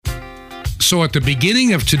So at the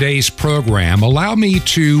beginning of today's program, allow me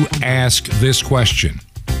to ask this question.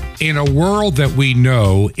 In a world that we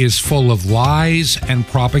know is full of lies and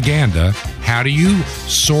propaganda, how do you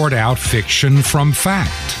sort out fiction from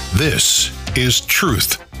fact? This is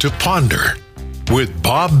Truth to Ponder with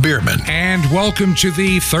Bob Bierman. And welcome to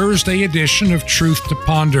the Thursday edition of Truth to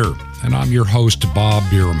Ponder. And I'm your host, Bob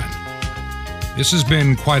Bierman. This has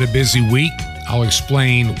been quite a busy week. I'll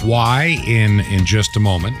explain why in just a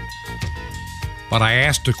moment. But I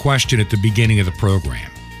asked a question at the beginning of the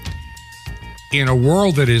program. In a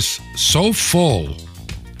world that is so full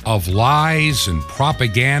of lies and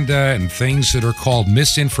propaganda and things that are called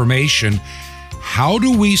misinformation, how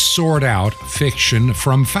do we sort out fiction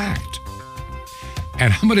from fact?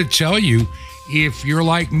 And I'm going to tell you, if you're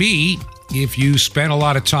like me, if you spend a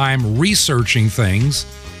lot of time researching things,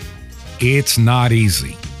 it's not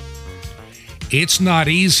easy. It's not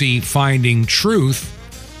easy finding truth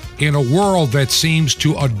in a world that seems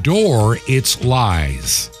to adore its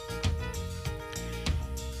lies.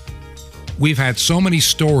 We've had so many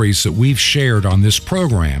stories that we've shared on this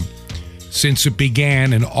program since it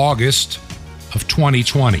began in August of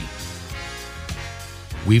 2020.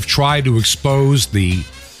 We've tried to expose the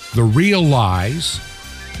real lies,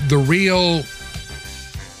 the real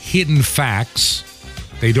hidden facts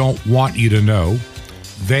they don't want you to know.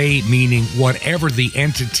 They meaning whatever the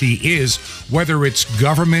entity is, whether it's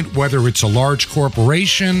government, whether it's a large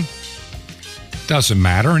corporation, doesn't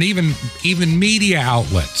matter, and even media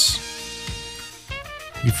outlets.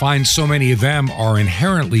 We find so many of them are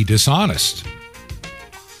inherently dishonest.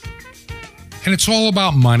 And it's all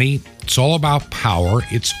about money, it's all about power,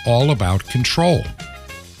 it's all about control.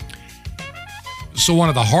 So one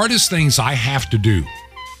of the hardest things I have to do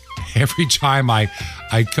every time I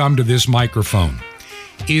come to this microphone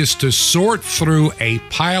is to sort through a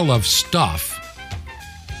pile of stuff,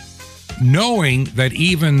 knowing that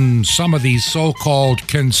even some of these so-called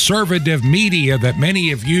conservative media that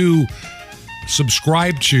many of you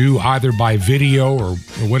subscribe to, either by video or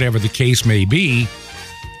whatever the case may be,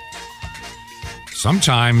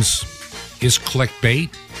 sometimes is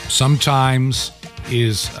clickbait, sometimes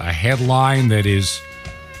is a headline that is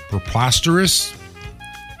preposterous,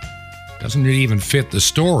 doesn't even fit the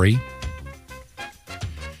story.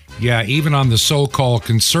 Yeah, even on the so-called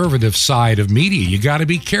conservative side of media, you got to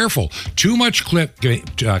be careful. Too much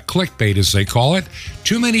clickbait, as they call it.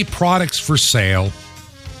 Too many products for sale.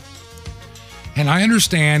 And I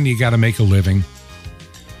understand you got to make a living.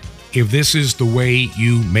 If this is the way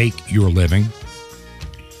you make your living.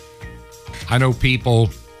 I know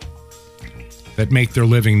people that make their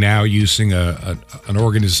living now using an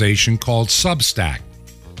organization called Substack.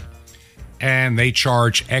 And they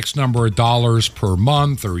charge X number of dollars per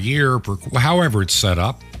month or year, however it's set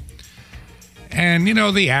up. And,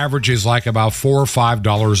 the average is like about $4 or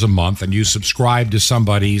 $5 a month, and you subscribe to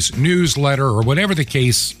somebody's newsletter or whatever the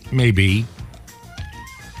case may be.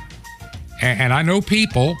 And I know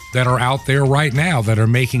people that are out there right now that are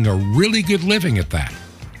making a really good living at that.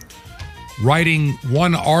 Writing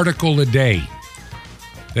one article a day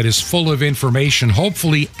that is full of information,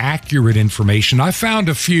 hopefully accurate information. I found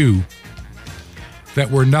a few that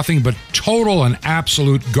were nothing but total and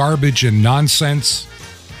absolute garbage and nonsense.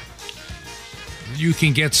 You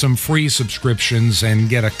can get some free subscriptions and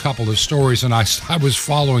get a couple of stories. And I was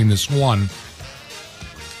following this one,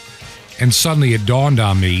 and suddenly it dawned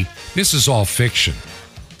on me, this is all fiction.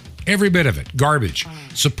 Every bit of it, garbage.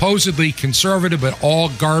 Supposedly conservative, but all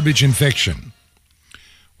garbage and fiction.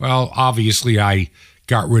 Well, obviously I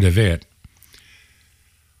got rid of it.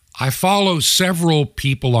 I follow several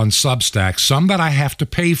people on Substack, some that I have to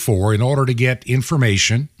pay for in order to get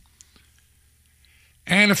information,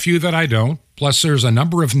 and a few that I don't. Plus, there's a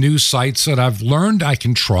number of news sites that I've learned I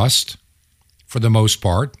can trust for the most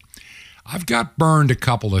part. I've got burned a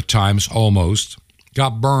couple of times, almost.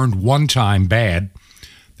 Got burned one time bad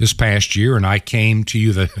this past year, and I came to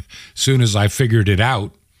you as soon as I figured it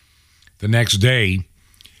out the next day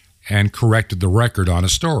and corrected the record on a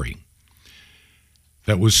story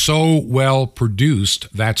that was so well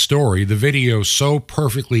produced, that story, the video so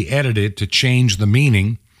perfectly edited to change the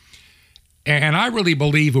meaning. And I really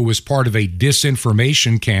believe it was part of a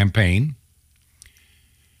disinformation campaign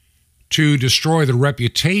to destroy the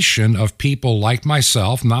reputation of people like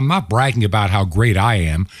myself. And I'm not bragging about how great I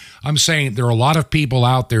am. I'm saying there are a lot of people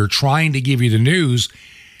out there trying to give you the news,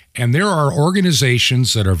 and there are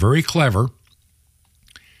organizations that are very clever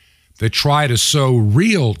that try to sow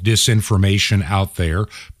real disinformation out there,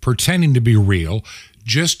 pretending to be real,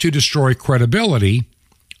 just to destroy credibility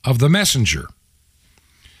of the messenger.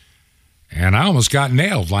 And I almost got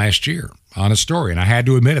nailed last year. on a story, and I had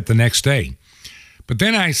to admit it the next day. But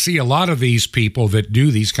then I see a lot of these people that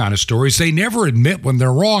do these kind of stories, they never admit when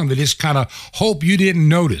they're wrong. They just kind of hope you didn't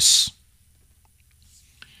notice.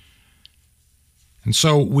 And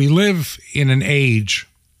so we live in an age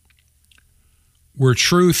where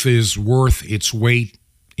truth is worth its weight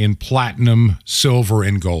in platinum, silver,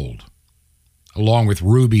 and gold, along with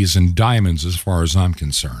rubies and diamonds as far as I'm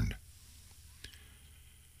concerned.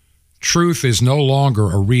 Truth is no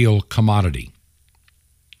longer a real commodity.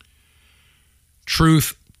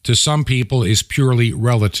 Truth to some people is purely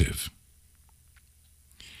relative.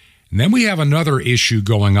 And then we have another issue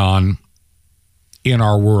going on in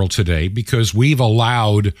our world today because we've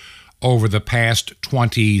allowed over the past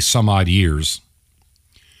 20 some odd years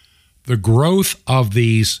the growth of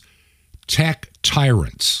these tech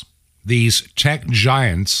tyrants, these tech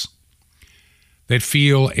giants that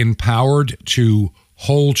feel empowered to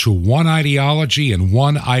hold to one ideology and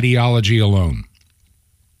one ideology alone.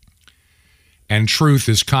 And truth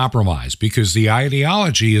is compromised because the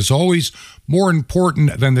ideology is always more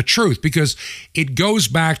important than the truth because it goes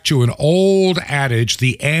back to an old adage,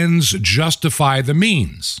 the ends justify the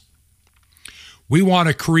means. We want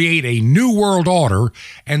to create a new world order,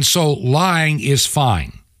 and so lying is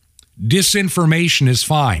fine. Disinformation is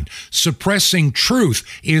fine. Suppressing truth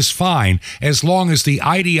is fine as long as the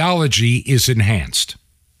ideology is enhanced.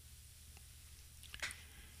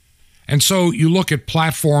 And so you look at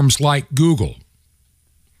platforms like Google.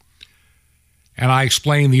 And I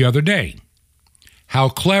explained the other day how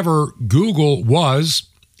clever Google was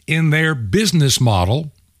in their business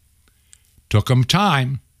model. Took them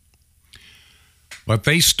time. But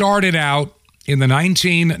they started out in the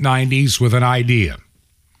 1990s with an idea.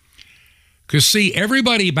 Because, see,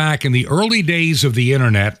 everybody back in the early days of the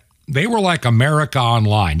internet, they were like America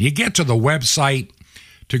Online. You get to the website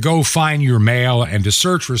to go find your mail and to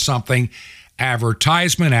search for something,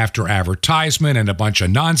 advertisement after advertisement and a bunch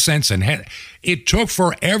of nonsense. And it took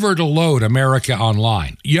forever to load America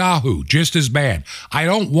Online. Yahoo, just as bad. I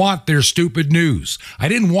don't want their stupid news. I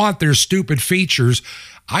didn't want their stupid features.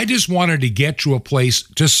 I just wanted to get to a place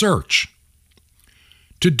to search,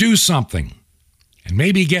 to do something, and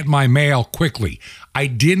maybe get my mail quickly. I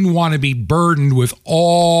didn't want to be burdened with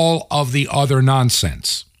all of the other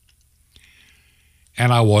nonsense.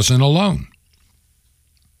 And I wasn't alone.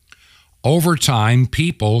 Over time,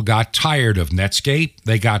 people got tired of Netscape.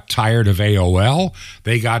 They got tired of AOL.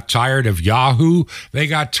 They got tired of Yahoo. They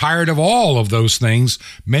got tired of all of those things,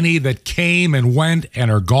 many that came and went and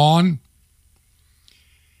are gone.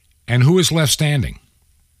 And who is left standing?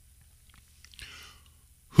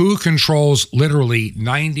 Who controls literally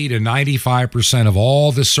 90 to 95% of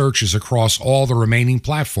all the searches across all the remaining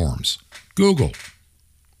platforms? Google.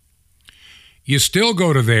 You still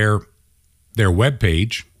go to their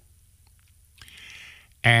webpage,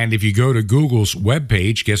 and if you go to Google's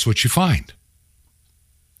webpage, guess what you find?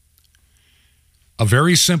 A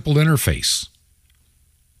very simple interface.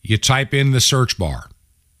 You type in the search bar.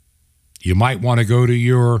 You might want to go to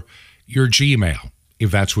your Gmail,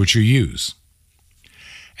 if that's what you use.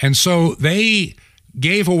 And so they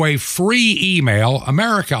gave away free email.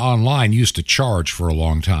 America Online used to charge for a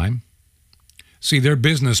long time. See, their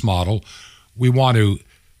business model, we want to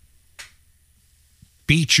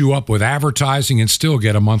beat you up with advertising and still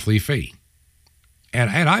get a monthly fee.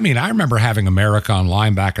 And I mean, I remember having America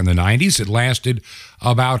Online back in the 90s. It lasted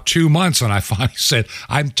about 2 months, and I finally said,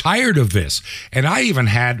 I'm tired of this. And I even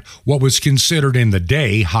had what was considered in the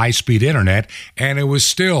day high-speed internet, and it was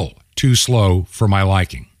still too slow for my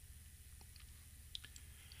liking.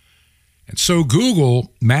 And so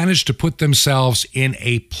Google managed to put themselves in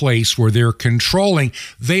a place where they're controlling.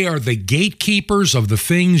 They are the gatekeepers of the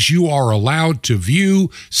things you are allowed to view,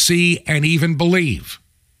 see, and even believe.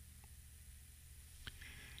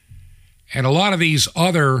 And a lot of these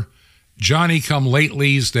other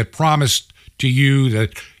Johnny-come-latelys that promised to you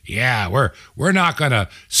that, yeah, we're not going to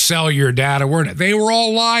sell your data. They were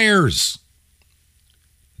all liars.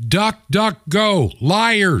 Duck, duck, go.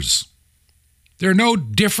 Liars. They're no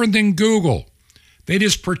different than Google. They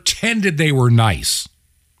just pretended they were nice.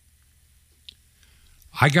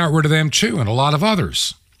 I got rid of them too, and a lot of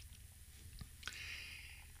others.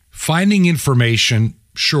 Finding information,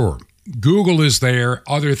 sure. Google is there.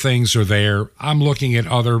 Other things are there. I'm looking at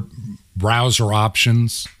other browser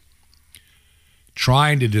options,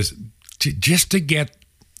 trying to just to get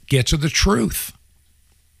to the truth.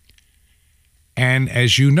 And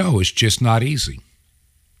as you know, it's just not easy.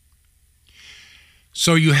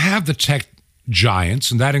 So you have the tech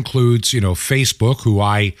giants, and that includes, Facebook, who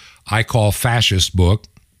I call fascist book,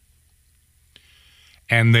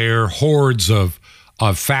 and their hordes of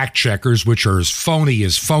of fact checkers, which are as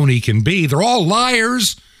phony can be. They're all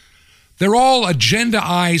liars. They're all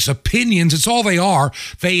agendized opinions. It's all they are.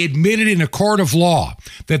 They admitted in a court of law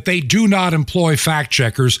that they do not employ fact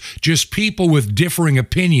checkers, just people with differing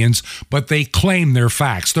opinions, but they claim they're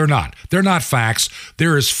facts. They're not. They're not facts.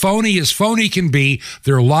 They're as phony can be.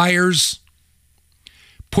 They're liars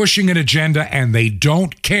pushing an agenda, and they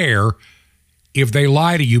don't care if they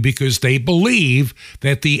lie to you because they believe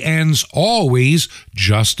that the ends always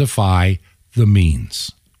justify the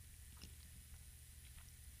means.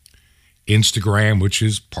 Instagram, which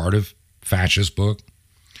is part of Fascist Book.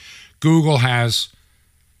 Google has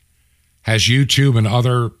YouTube and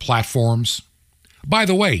other platforms. By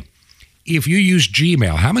the way, if you use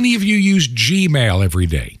Gmail, how many of you use Gmail every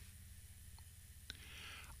day?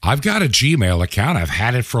 I've got a Gmail account. I've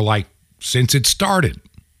had it for since it started.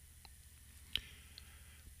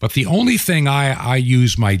 But the only thing I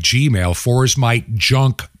use my Gmail for is my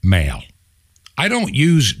junk mail. I don't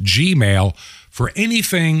use Gmail for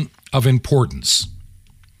anything of importance.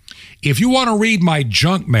 If you want to read my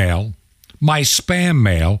junk mail, my spam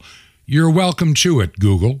mail, you're welcome to it,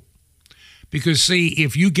 Google. Because see,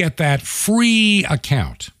 if you get that free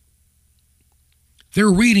account, they're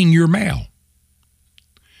reading your mail.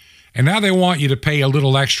 And now they want you to pay a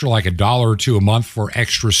little extra, like $1 or $2 a month for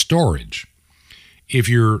extra storage if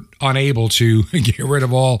you're unable to get rid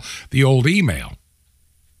of all the old email.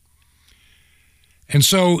 And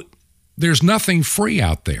so there's nothing free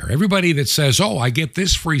out there. Everybody that says, oh, I get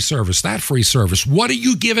this free service, that free service, what are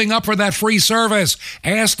you giving up for that free service?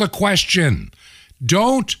 Ask the question.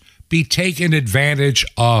 Don't be taken advantage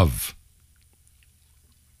of.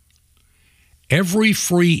 Every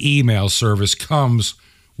free email service comes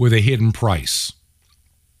with a hidden price.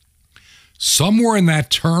 Somewhere in that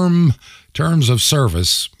terms of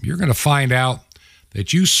service, you're going to find out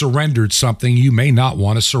that you surrendered something you may not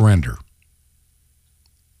want to surrender.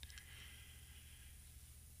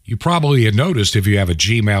 You probably had noticed if you have a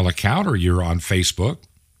Gmail account or you're on Facebook,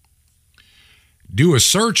 do a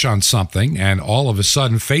search on something and all of a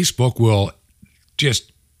sudden Facebook will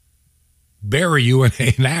just bury you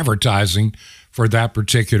in advertising for that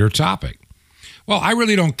particular topic. Well, I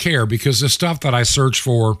really don't care because the stuff that I search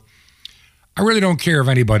for, I really don't care if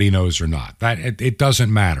anybody knows or not. It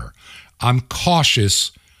doesn't matter. I'm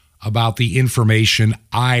cautious about the information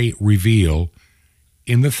I reveal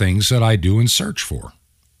in the things that I do and search for.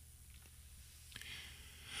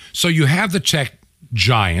 So you have the tech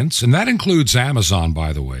giants, and that includes Amazon,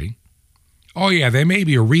 by the way. Oh, yeah, they may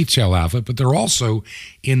be a retail outfit, but they're also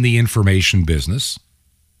in the information business.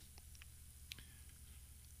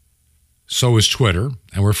 So is Twitter,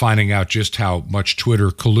 and we're finding out just how much Twitter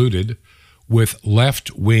colluded with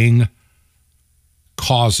left-wing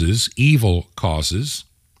causes, evil causes,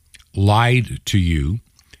 lied to you,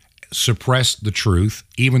 suppressed the truth,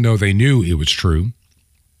 even though they knew it was true.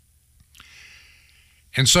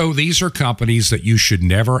 And so these are companies that you should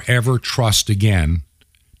never, ever trust again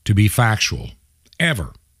to be factual,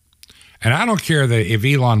 ever. And I don't care that if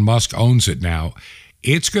Elon Musk owns it now,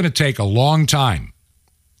 it's going to take a long time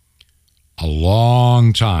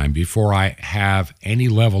before I have any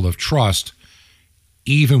level of trust,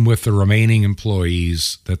 even with the remaining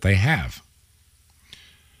employees that they have.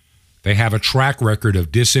 They have a track record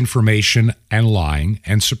of disinformation and lying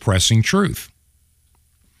and suppressing truth.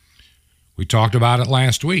 We talked about it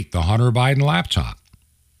last week, the Hunter Biden laptop.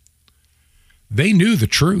 They knew the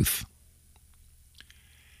truth.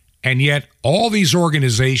 And yet all these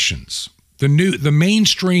organizations, the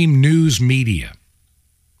mainstream news media,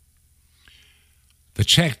 the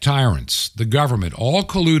tech tyrants, the government, all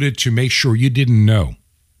colluded to make sure you didn't know.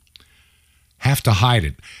 Have to hide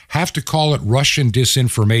it. Have to call it Russian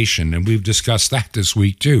disinformation, and we've discussed that this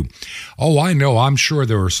week too. Oh, I know. I'm sure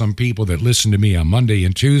there are some people that listen to me on Monday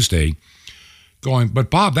and Tuesday going, but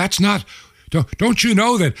Bob, that's not, don't you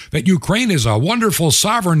know that Ukraine is a wonderful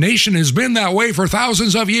sovereign nation, has been that way for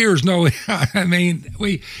thousands of years? No, I mean,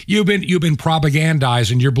 you've been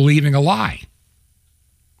propagandized and you're believing a lie.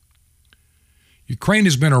 Ukraine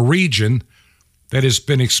has been a region that has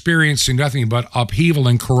been experiencing nothing but upheaval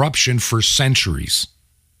and corruption for centuries.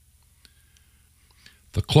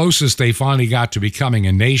 The closest they finally got to becoming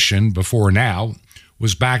a nation before now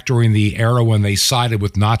was back during the era when they sided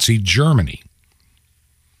with Nazi Germany.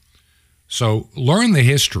 So learn the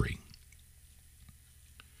history.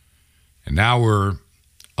 And now we're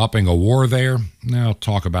upping a war there. Now, I'll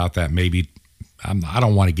talk about that maybe. I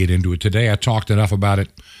don't want to get into it today. I talked enough about it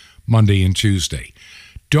Monday and Tuesday.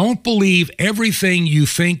 Don't believe everything you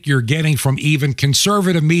think you're getting from even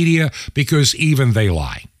conservative media, because even they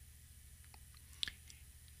lie.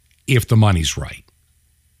 If the money's right.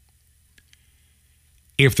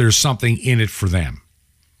 if there's something in it for them.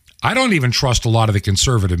 I don't even trust a lot of the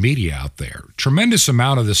conservative media out there. Tremendous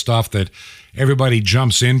amount of the stuff that everybody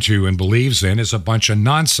jumps into and believes in is a bunch of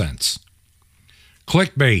nonsense.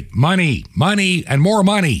 Clickbait, money, money, and more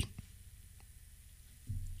money.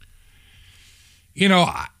 You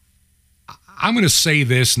know, I'm going to say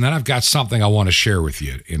this, and then I've got something I want to share with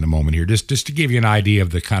you in a moment here, just to give you an idea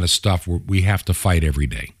of the kind of stuff we have to fight every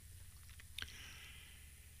day.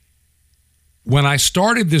 When I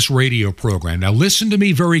started this radio program, now listen to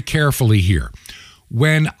me very carefully here.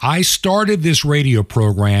 When I started this radio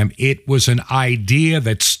program, it was an idea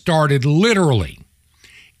that started literally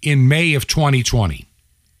in May of 2020.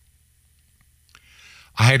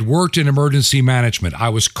 I had worked in emergency management. I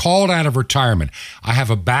was called out of retirement. I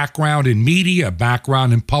have a background in media, a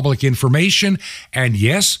background in public information, and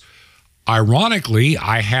yes, ironically,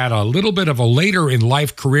 I had a little bit of a later in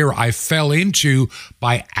life career I fell into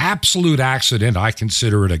by absolute accident. I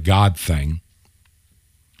consider it a God thing.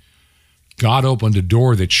 God opened a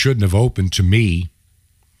door that shouldn't have opened to me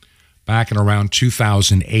back in around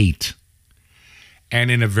 2008. And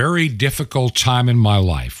in a very difficult time in my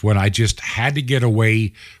life, when I just had to get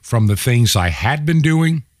away from the things I had been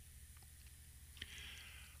doing,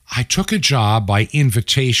 I took a job by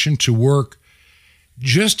invitation to work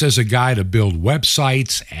just as a guy to build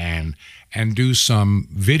websites and do some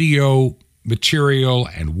video material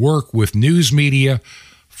and work with news media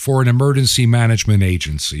for an emergency management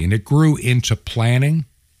agency. And it grew into planning,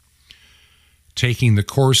 taking the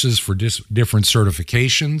courses for different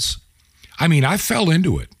certifications. I mean, I fell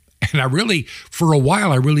into it. And for a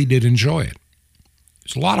while, I really did enjoy it.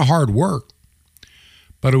 It's a lot of hard work,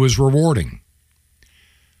 but it was rewarding.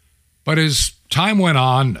 But as time went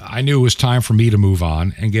on, I knew it was time for me to move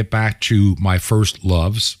on and get back to my first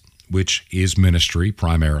loves, which is ministry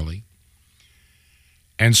primarily.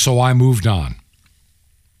 And so I moved on.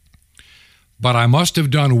 But I must have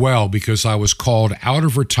done well because I was called out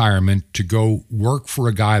of retirement to go work for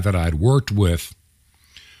a guy that I'd worked with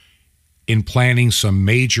in planning some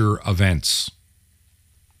major events.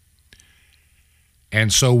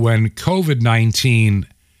 And so when COVID-19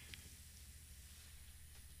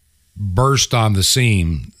 burst on the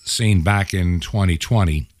scene back in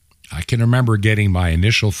 2020, I can remember getting my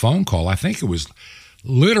initial phone call. I think it was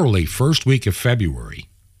literally first week of February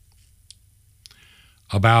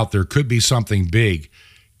about there could be something big.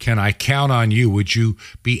 Can I count on you? Would you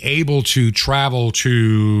be able to travel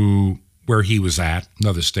to where he was at,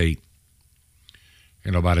 another state,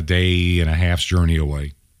 about a day and a half's journey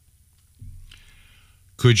away?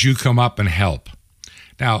 Could you come up and help?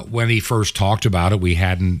 Now, when he first talked about it, we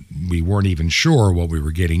weren't even sure what we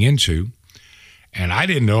were getting into. And I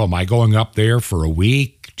didn't know, am I going up there for a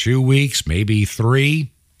week, 2 weeks, maybe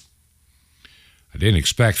 3? I didn't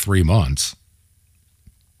expect 3 months.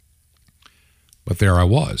 But there I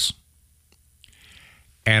was.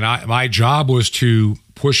 And my job was to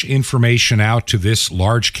push information out to this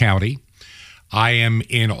large county. I am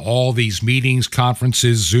in all these meetings,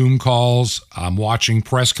 conferences, Zoom calls. I'm watching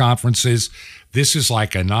press conferences. This is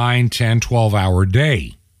like a 9, 10, 12-hour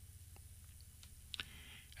day.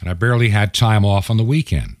 And I barely had time off on the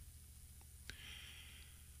weekend.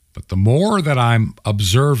 But the more that I'm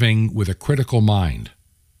observing with a critical mind,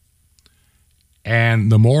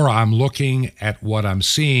 and the more I'm looking at what I'm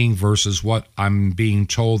seeing versus what I'm being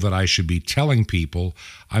told that I should be telling people,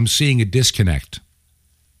 I'm seeing a disconnect.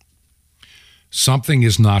 Something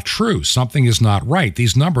is not true. Something is not right.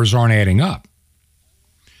 These numbers aren't adding up.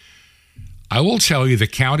 I will tell you the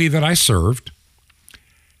county that I served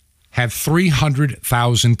had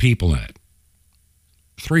 300,000 people in it.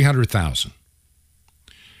 300,000.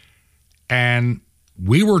 And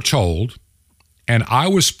we were told, and I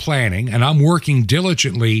was planning, and I'm working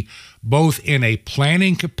diligently both in a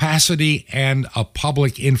planning capacity and a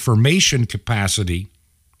public information capacity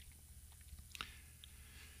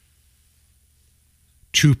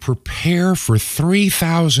to prepare for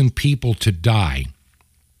 3,000 people to die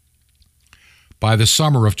by the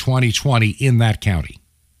summer of 2020 in that county.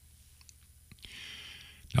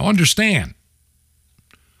 Now understand,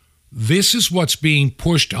 this is what's being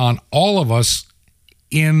pushed on all of us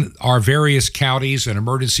in our various counties and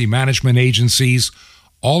emergency management agencies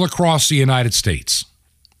all across the United States.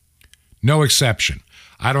 No exception.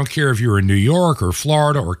 I don't care if you're in New York or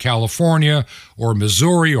Florida or California or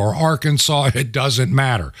Missouri or Arkansas, it doesn't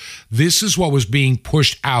matter. This is what was being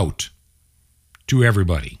pushed out to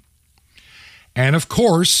everybody. And of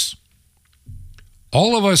course,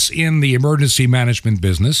 all of us in the emergency management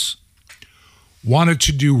business wanted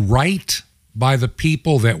to do right by the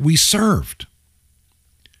people that we served.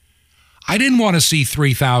 I didn't want to see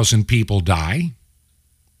 3,000 people die.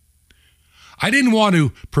 I didn't want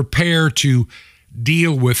to prepare to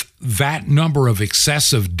deal with that number of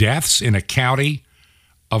excessive deaths in a county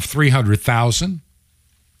of 300,000,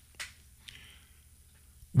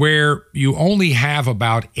 where you only have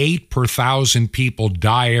about 8 per 1,000 people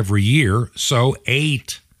die every year. So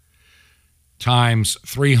 8 times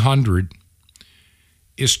 300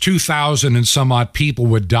 is 2,000 and some odd people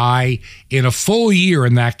would die in a full year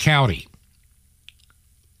in that county.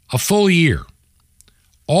 A full year.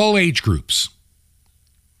 All age groups.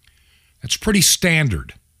 That's pretty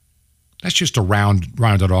standard. That's just a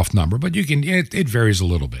rounded off number, but it varies a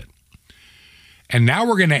little bit. And now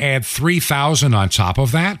we're going to add 3,000 on top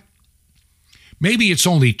of that. Maybe it's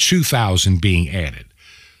only 2,000 being added,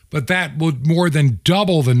 but that would more than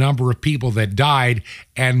double the number of people that died,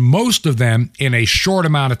 and most of them in a short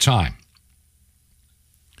amount of time.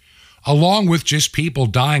 Along with just people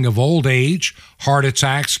dying of old age, heart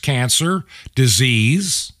attacks, cancer,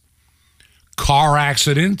 disease, car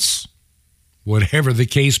accidents, whatever the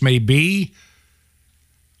case may be,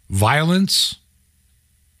 violence.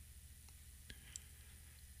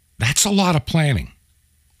 That's a lot of planning.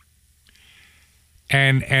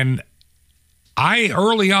 And I,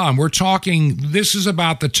 early on, we're talking, this is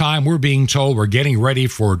about the time we're being told we're getting ready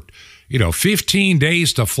for, 15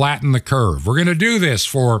 days to flatten the curve. We're going to do this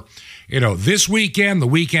for, this weekend, the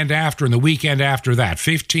weekend after, and the weekend after that.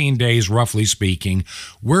 15 days, roughly speaking.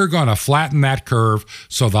 We're going to flatten that curve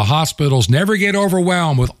so the hospitals never get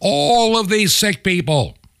overwhelmed with all of these sick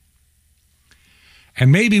people.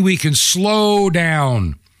 And maybe we can slow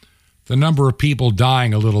down the number of people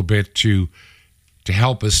dying a little bit to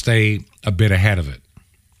help us stay a bit ahead of it.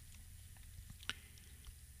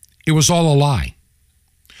 It was all a lie.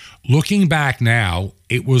 Looking back now,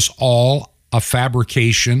 it was all a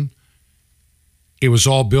fabrication. It was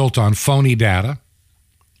all built on phony data,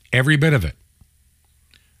 every bit of it.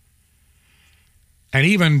 And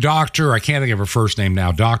even I can't think of her first name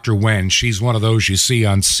now, Dr. Wen, she's one of those you see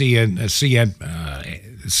on CNN,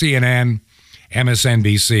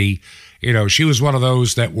 MSNBC. She was one of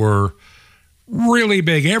those that were really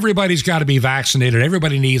big. Everybody's got to be vaccinated.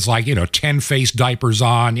 Everybody needs 10 face diapers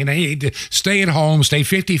on. Stay at home, stay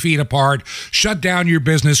 50 feet apart, shut down your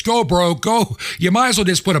business, go broke, go. You might as well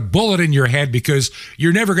just put a bullet in your head because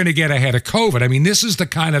you're never going to get ahead of COVID. I mean, this is the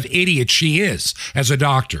kind of idiot she is as a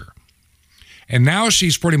doctor. And now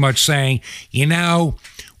she's pretty much saying,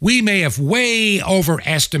 we may have way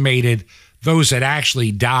overestimated those that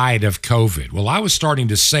actually died of COVID. Well, I was starting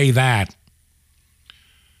to say that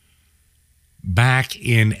back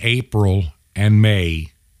in April and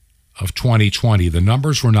May of 2020. The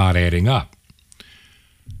numbers were not adding up.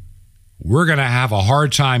 We're going to have a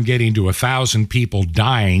hard time getting to 1,000 people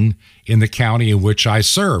dying in the county in which I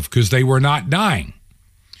serve because they were not dying.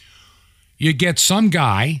 You get some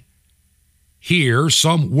guy here,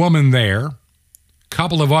 some woman there, a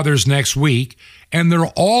couple of others next week, and they're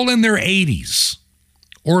all in their 80s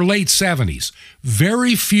or late 70s.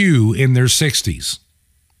 Very few in their 60s.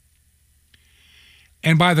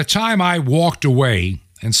 And by the time I walked away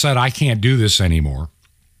and said, I can't do this anymore,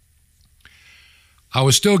 I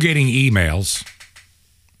was still getting emails.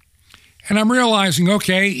 And I'm realizing,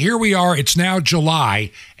 okay, here we are. It's now July,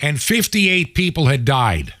 and 58 people had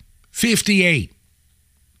died. 58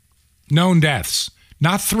 known deaths,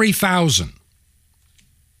 not 3,000.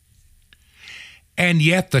 And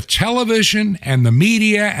yet the television and the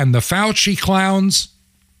media and the Fauci clowns,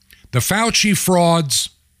 the Fauci frauds,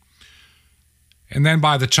 and then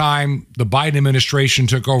by the time the Biden administration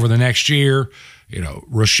took over the next year,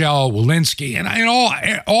 Rochelle Walensky and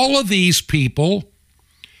all of these people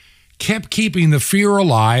kept keeping the fear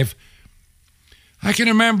alive. I can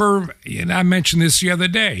remember, I mentioned this the other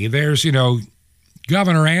day, there's,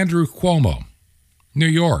 Governor Andrew Cuomo, New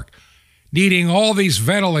York, needing all these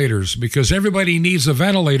ventilators because everybody needs a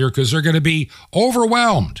ventilator because they're going to be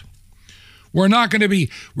overwhelmed. We're going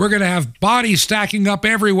to have bodies stacking up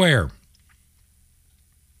everywhere.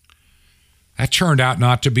 That turned out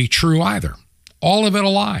not to be true either. All of it a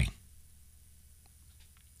lie.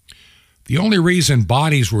 The only reason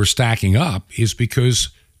bodies were stacking up is because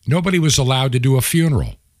nobody was allowed to do a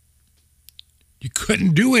funeral. You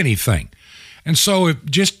couldn't do anything. And so if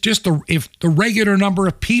the regular number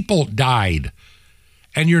of people died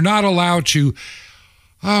and you're not allowed to,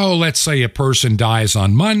 let's say a person dies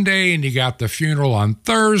on Monday and you got the funeral on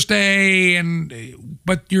Thursday,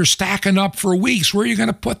 but you're stacking up for weeks, where are you going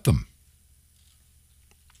to put them?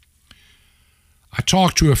 I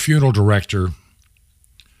talked to a funeral director,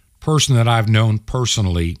 person that I've known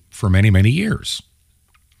personally for many, many years.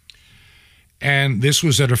 And this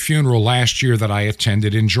was at a funeral last year that I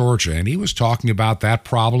attended in Georgia. And he was talking about that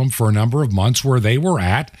problem for a number of months where they were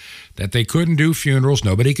at, that they couldn't do funerals.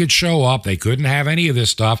 Nobody could show up. They couldn't have any of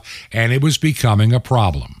this stuff. And it was becoming a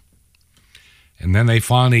problem. And then they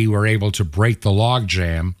finally were able to break the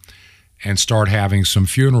logjam and start having some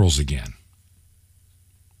funerals again.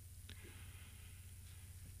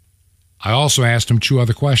 I also asked him 2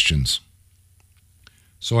 other questions.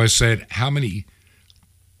 So I said, how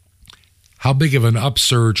big of an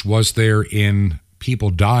upsurge was there in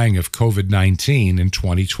people dying of COVID-19 in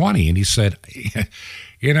 2020? And he said,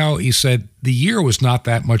 the year was not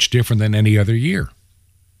that much different than any other year.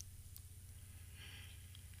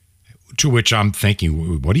 To which I'm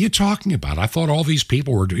thinking, what are you talking about? I thought all these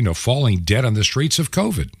people were, falling dead on the streets of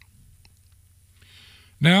COVID.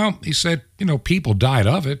 No, he said, people died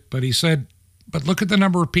of it, but he said, but look at the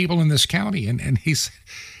number of people in this county. And he said,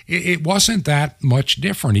 it wasn't that much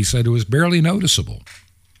different. He said it was barely noticeable.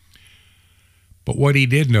 But what he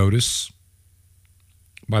did notice,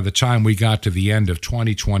 by the time we got to the end of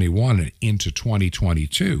 2021 and into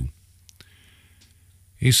 2022,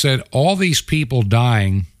 he said all these people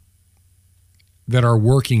dying that are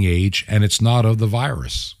working age, and it's not of the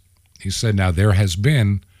virus. He said, now there has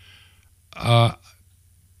been,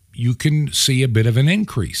 you can see a bit of an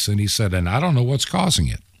increase. And he said, and I don't know what's causing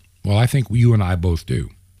it. Well, I think you and I both do.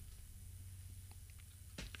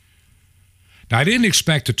 Now, I didn't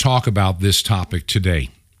expect to talk about this topic today.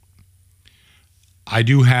 I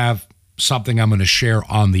do have something I'm going to share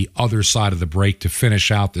on the other side of the break to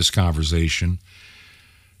finish out this conversation,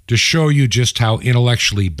 to show you just how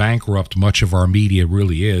intellectually bankrupt much of our media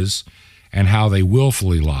really is and how they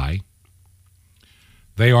willfully lie.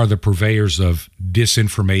 They are the purveyors of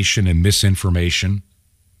disinformation and misinformation.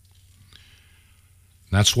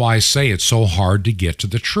 That's why I say it's so hard to get to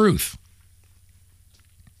the truth.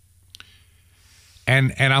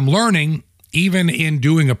 And I'm learning, even in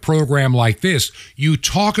doing a program like this, you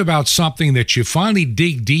talk about something that you finally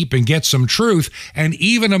dig deep and get some truth, and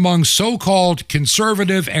even among so-called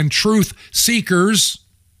conservative and truth seekers,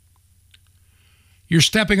 you're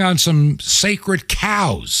stepping on some sacred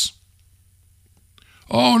cows.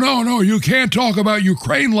 Oh, no, you can't talk about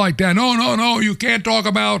Ukraine like that. No, you can't talk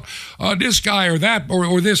about this guy or that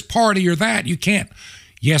or this party or that. You can't.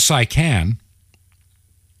 Yes, I can.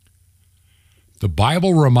 The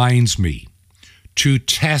Bible reminds me to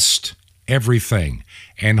test everything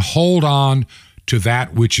and hold on to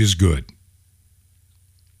that which is good.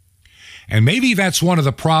 And maybe that's one of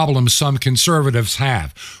the problems some conservatives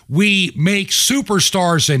have. We make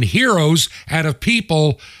superstars and heroes out of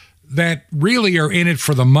people that really are in it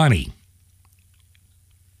for the money.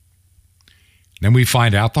 Then we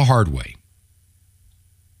find out the hard way.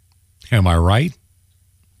 Am I right?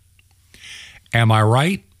 Am I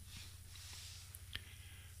right?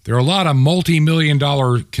 There are a lot of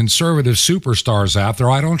multi-million-dollar conservative superstars out there.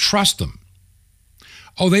 I don't trust them.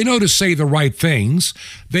 Oh, they know to say the right things.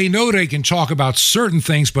 They know they can talk about certain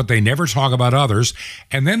things, but they never talk about others.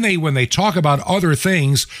 And then when they talk about other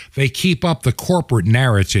things, they keep up the corporate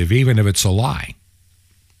narrative, even if it's a lie.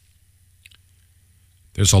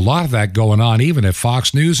 There's a lot of that going on, even at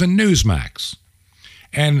Fox News and Newsmax.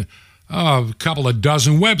 And a couple of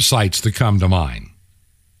dozen websites that come to mind.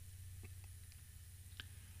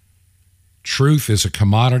 Truth is a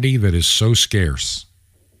commodity that is so scarce.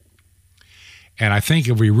 And I think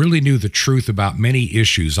if we really knew the truth about many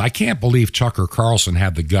issues, I can't believe Tucker Carlson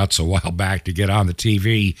had the guts a while back to get on the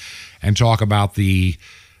TV and talk about the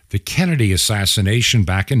Kennedy assassination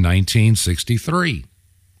back in 1963.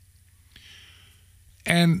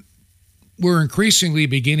 And we're increasingly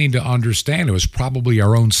beginning to understand it was probably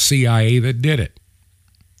our own CIA that did it.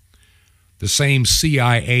 The same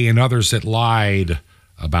CIA and others that lied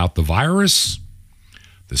about the virus,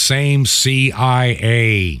 the same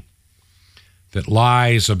CIA that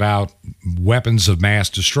lies about weapons of mass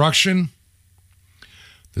destruction,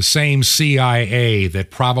 the same CIA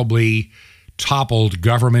that probably toppled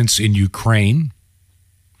governments in Ukraine,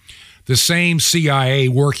 the same CIA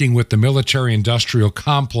working with the military-industrial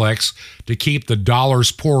complex to keep the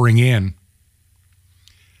dollars pouring in.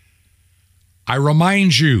 I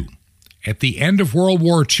remind you, at the end of World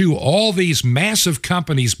War II, all these massive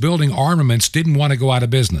companies building armaments didn't want to go out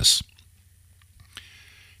of business.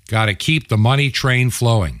 Got to keep the money train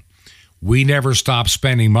flowing. We never stopped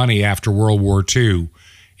spending money after World War II.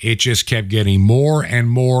 It just kept getting more and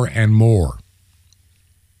more and more.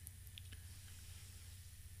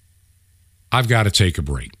 I've got to take a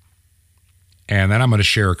break. And then I'm going to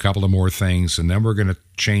share a couple of more things, and then we're going to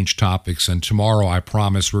change topics. And tomorrow, I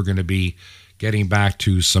promise, we're going to be getting back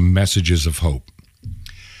to some messages of hope.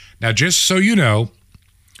 Now, just so you know,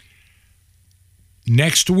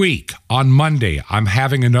 next week on Monday, I'm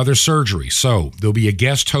having another surgery. So there'll be a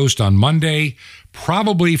guest host on Monday,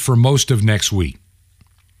 probably for most of next week.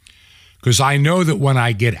 Because I know that when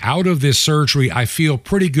I get out of this surgery, I feel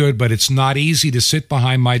pretty good, but it's not easy to sit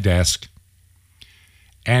behind my desk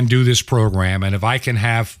and do this program. And if I can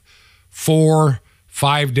have 4-5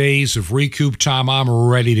 days of recoup time, I'm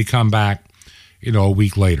ready to come back, a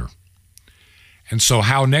week later. And so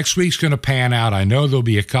how next week's going to pan out, I know there'll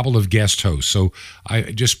be a couple of guest hosts. So I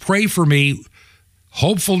just pray for me.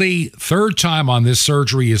 Hopefully, third time on this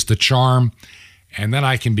surgery is the charm, and then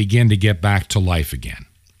I can begin to get back to life again.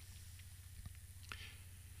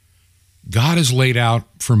 God has laid out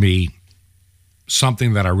for me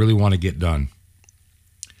something that I really want to get done.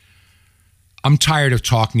 I'm tired of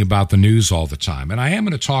talking about the news all the time, and I am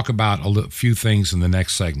going to talk about a few things in the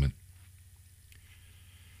next segment.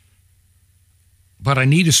 But I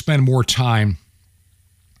need to spend more time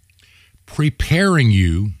preparing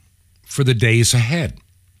you for the days ahead.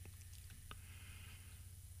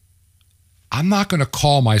 I'm not going to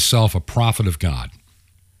call myself a prophet of God.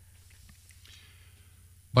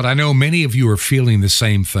 But I know many of you are feeling the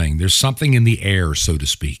same thing. There's something in the air, so to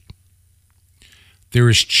speak. There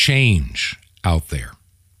is change out there.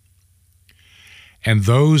 And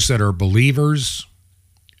those that are believers,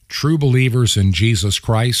 true believers in Jesus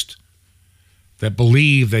Christ, that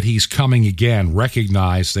believe that he's coming again,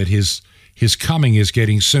 recognize that his coming is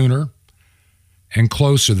getting sooner and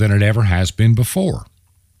closer than it ever has been before.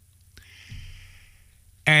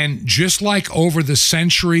 And just like over the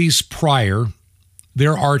centuries prior,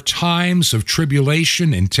 there are times of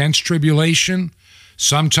tribulation, intense tribulation,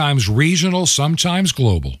 sometimes regional, sometimes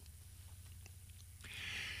global.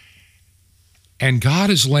 And God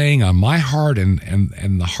is laying on my heart and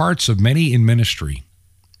the hearts of many in ministry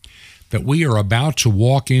that we are about to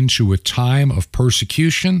walk into a time of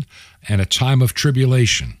persecution and a time of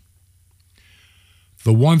tribulation.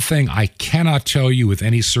 The one thing I cannot tell you with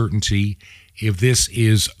any certainty if this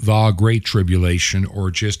is the Great Tribulation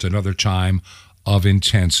or just another time of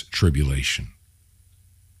intense tribulation.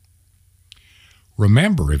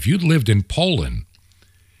 Remember, if you'd lived in Poland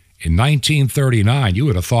in 1939, you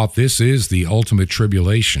would have thought this is the ultimate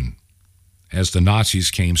tribulation as the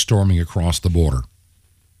Nazis came storming across the border.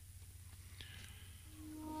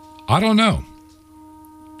 I don't know.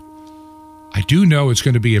 I do know it's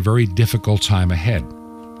going to be a very difficult time ahead.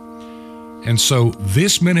 And so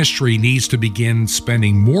this ministry needs to begin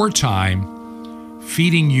spending more time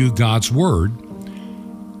feeding you God's Word,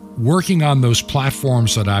 working on those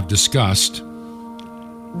platforms that I've discussed,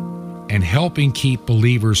 and helping keep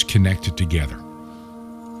believers connected together.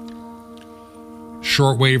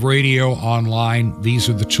 Shortwave radio, online, these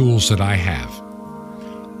are the tools that I have.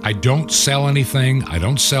 I don't sell anything. I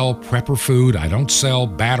don't sell prepper food. I don't sell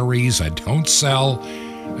batteries. I don't sell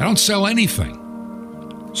anything.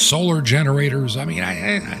 Solar generators. I mean,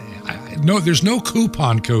 I no, there's no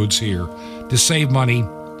coupon codes here to save money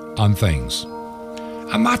on things.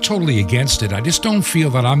 I'm not totally against it. I just don't feel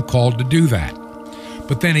that I'm called to do that.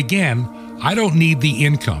 But then again, I don't need the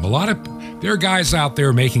income. There are guys out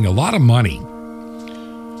there making a lot of money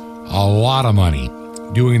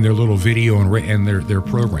doing their little video and their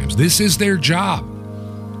programs. This is their job.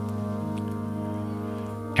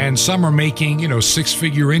 And some are making,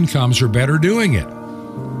 six-figure incomes or better doing it.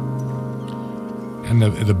 And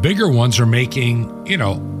the bigger ones are making,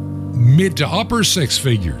 mid to upper six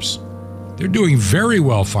figures. They're doing very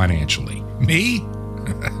well financially. Me?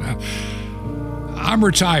 I'm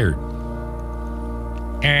retired.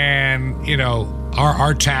 And,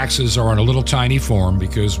 our taxes are on a little tiny form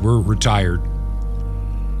because we're retired.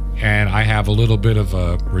 And I have a little bit of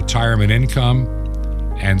a retirement income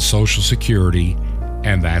and Social Security,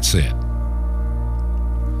 and that's it.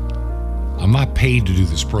 I'm not paid to do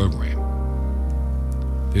this program.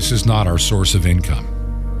 This is not our source of income.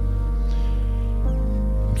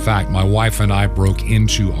 In fact, my wife and I broke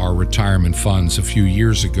into our retirement funds a few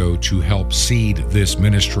years ago to help seed this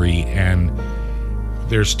ministry, and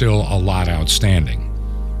there's still a lot outstanding.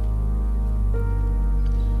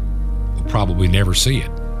 We'll probably never see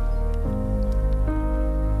it.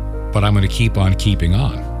 But I'm going to keep on keeping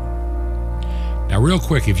on. Now, real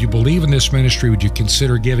quick, if you believe in this ministry, would you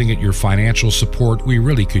consider giving it your financial support? We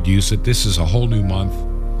really could use it. This is a whole new month.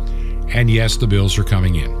 And yes, the bills are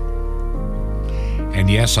coming in. And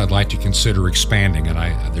yes, I'd like to consider expanding,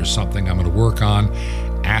 and there's something I'm going to work on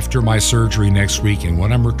after my surgery next week. And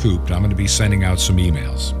when I'm recouped, I'm going to be sending out some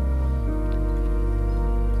emails.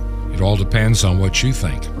 It all depends on what you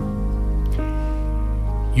think.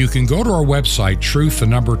 you can go to our website,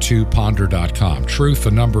 truth2ponder.com,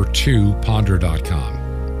 truth2ponder.com.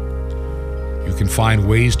 You can find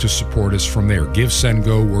ways to support us from there. Give, Send,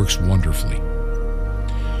 Go works wonderfully.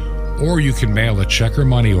 Or you can mail a check or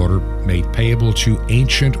money order made payable to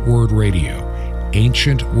Ancient Word Radio.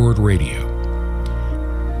 Ancient Word Radio.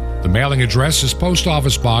 The mailing address is Post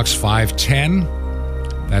Office Box 510.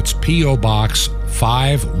 That's P.O. Box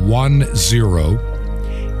 510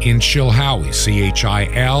 in Chilhowie, Chilhowie,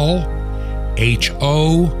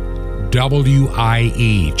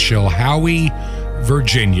 Chilhowie,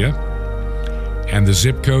 Virginia. And the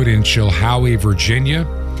zip code in Chilhowie, Virginia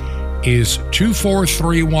is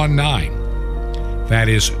 24319. That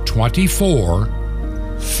is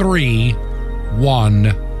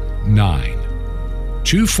 24319.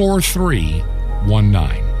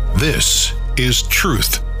 24319. This is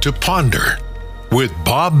Truth to Ponder with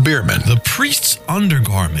Bob Bierman. The priest's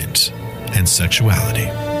undergarment and sexuality.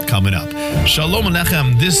 Coming up. Shalom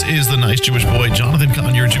Aleichem. This is the nice Jewish boy, Jonathan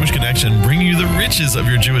Kahn, your Jewish connection, bringing you the riches of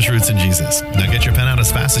your Jewish roots in Jesus. Now get your pen out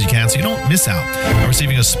as fast as you can so you don't miss out on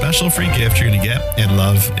receiving a special free gift you're going to get and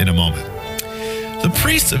love in a moment. The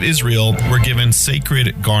priests of Israel were given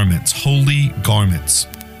sacred garments, holy garments.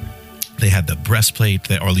 They had the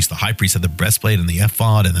breastplate, or at least the high priest had the breastplate and the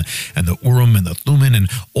ephod and the Urim and the Thummim and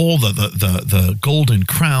all the golden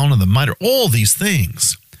crown and the mitre, all these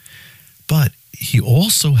things. But he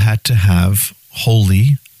also had to have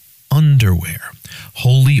holy underwear,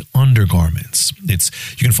 holy undergarments. You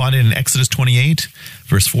can find it in Exodus 28,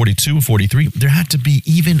 verse 42 and 43. There had to be,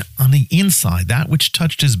 even on the inside, that which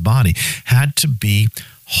touched his body had to be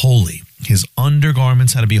holy. His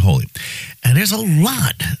undergarments had to be holy. And there's a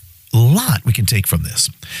lot we can take from this.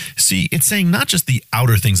 See, it's saying not just the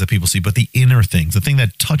outer things that people see, but the inner things, the thing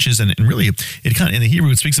that touches, and really, it kind of, in the Hebrew,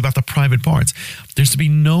 it speaks about the private parts. There's to be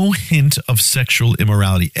no hint of sexual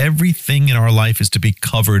immorality. Everything in our life is to be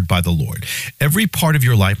covered by the Lord. Every part of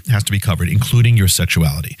your life has to be covered, including your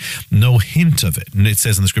sexuality. No hint of it. And it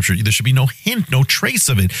says in the scripture, there should be no hint, no trace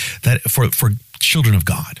of it that for children of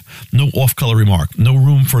God. No off-color remark. No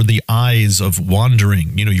room for the eyes of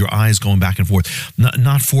wandering. Your eyes going back and forth.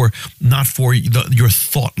 Not for your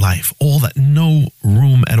thought life. All that. No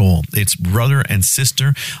room at all. It's brother and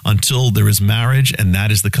sister until there is marriage, and that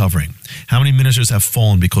is the covering. How many ministers have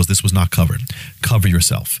fallen because this was not covered? Cover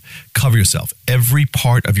yourself. Cover yourself. Every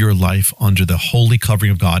part of your life under the holy covering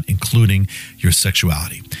of God, including your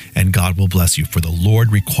sexuality. And God will bless you. For the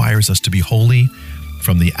Lord requires us to be holy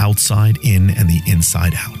from the outside in and the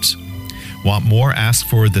inside out. Want more? Ask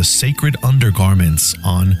for the Sacred Undergarments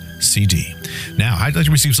on CD. Now, I'd like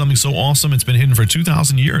to receive something so awesome it's been hidden for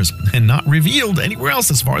 2,000 years and not revealed anywhere else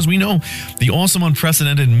as far as we know. The awesome,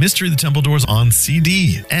 unprecedented Mystery of the Temple Doors on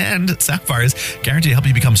CD and Sapphires, guaranteed to help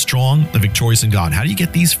you become strong and victorious in God. How do you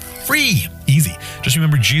get these free? Easy. Just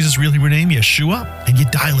remember Jesus' real Hebrew name, Yeshua, and you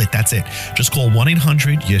dial it. That's it. Just call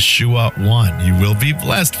 1-800-YESHUA-1. You will be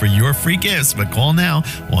blessed for your free gifts, but call now,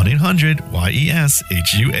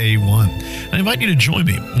 1-800-YESHUA-1. I invite you to join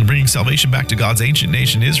me in bringing salvation back to God's ancient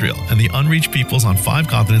nation, Israel, and the unreached peoples on 5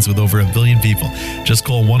 continents with over 1 billion people. Just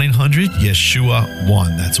call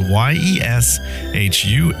 1-800-YESHUA-1. That's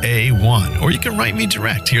YESHUA-1. Or you can write me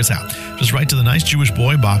direct. Here's how. Just write to the Nice Jewish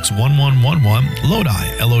Boy, Box 1111,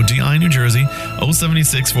 Lodi, Lodi, New Jersey,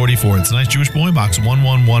 07644. It's Nice Jewish Boy, Box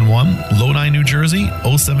 1111, Lodi, New Jersey,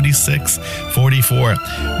 07644.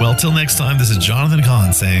 Well, till next time, this is Jonathan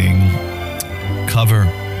Kahn saying, cover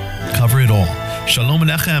it all. Shalom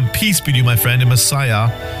Aleichem, peace be to you, my friend, and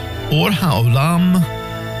Messiah, Or HaOlam,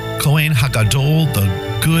 Kohen HaGadol, the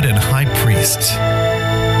good and high priest.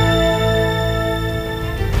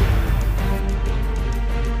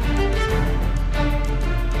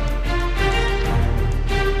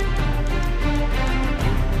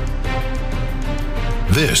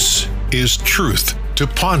 This is Truth to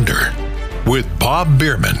Ponder with Bob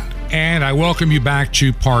Bierman. And I welcome you back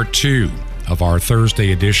to part 2 of our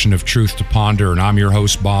Thursday edition of Truth to Ponder, and I'm your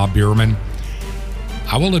host, Bob Bierman.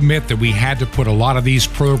 I will admit that we had to put a lot of these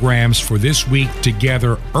programs for this week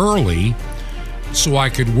together early so I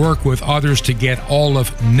could work with others to get all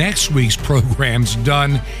of next week's programs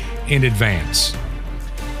done in advance.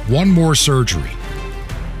 One more surgery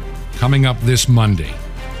coming up this Monday,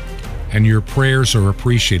 and your prayers are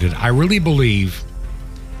appreciated. I really believe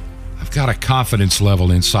I've got a confidence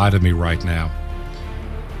level inside of me right now.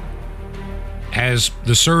 As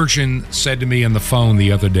the surgeon said to me on the phone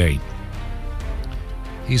the other day,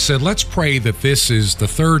 he said, let's pray that this is the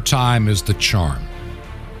third time is the charm.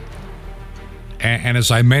 And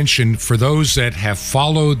as I mentioned, for those that have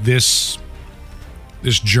followed this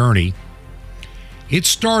journey, It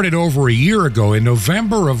started over a year ago in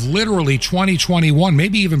November of literally 2021,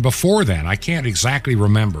 maybe even before then. I can't exactly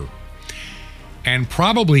remember. And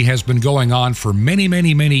probably has been going on for many,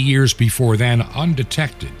 many, many years before then,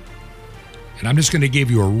 undetected. And I'm just going to give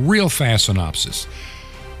you a real fast synopsis.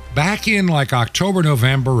 Back in like October,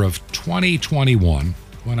 November of 2021,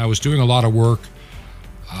 when I was doing a lot of work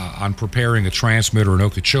on preparing a transmitter in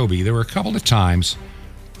Okeechobee, there were a couple of times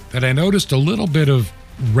that I noticed a little bit of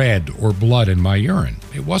red or blood in my urine.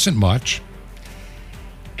 It wasn't much.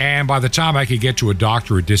 And by the time I could get to a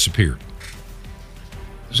doctor, it disappeared.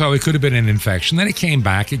 So it could have been an infection. Then it came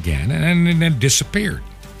back again and then disappeared.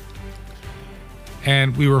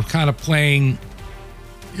 And we were kind of playing,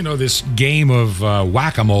 this game of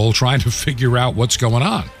whack-a-mole, trying to figure out what's going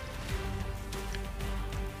on.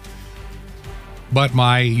 But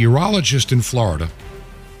my urologist in Florida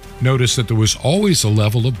noticed that there was always a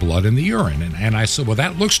level of blood in the urine. And I said, well,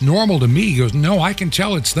 that looks normal to me. He goes, no, I can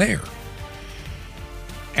tell it's there.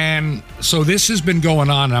 And so this has been going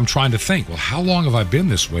on, and I'm trying to think, well, how long have I been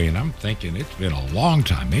this way? And I'm thinking it's been a long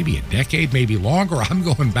time, maybe a decade, maybe longer. I'm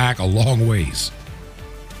going back a long ways.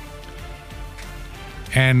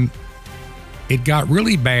 And it got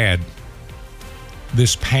really bad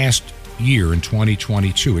this past year in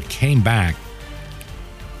 2022. It came back,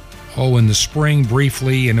 in the spring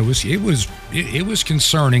briefly, and it was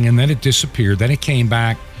concerning, and then it disappeared. Then it came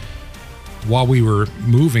back while we were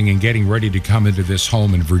moving and getting ready to come into this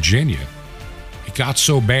home in Virginia. It got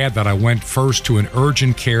so bad that I went first to an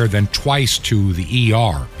urgent care, then twice to the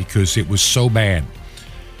ER because it was so bad.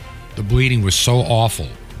 The bleeding was so awful.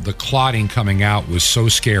 The clotting coming out was so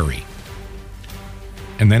scary.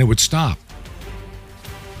 And then it would stop.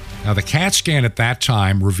 Now, the CAT scan at that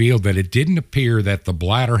time revealed that it didn't appear that the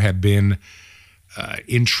bladder had been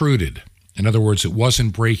intruded. In other words, it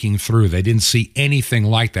wasn't breaking through. They didn't see anything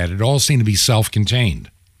like that. It all seemed to be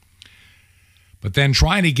self-contained. But then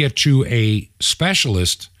trying to get to a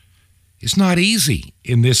specialist is not easy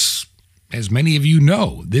in this, as many of you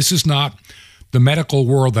know. This is not the medical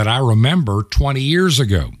world that I remember 20 years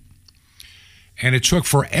ago. And it took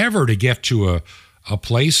forever to get to a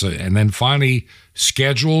place and then finally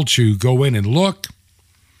scheduled to go in and look.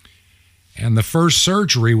 And the first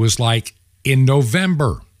surgery was like in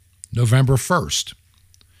November 1st.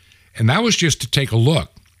 And that was just to take a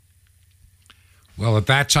look. Well, at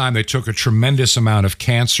that time, they took a tremendous amount of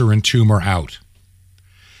cancer and tumor out.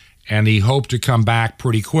 And he hoped to come back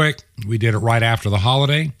pretty quick. We did it right after the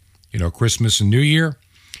holiday, Christmas and New Year.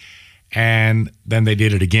 And then they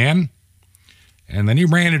did it again. And then he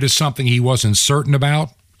ran into something he wasn't certain about.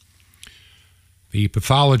 The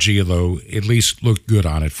pathology, though, at least looked good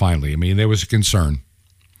on it finally. I mean, there was a concern.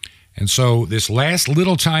 And so this last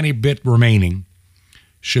little tiny bit remaining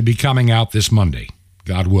should be coming out this Monday,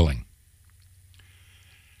 God willing.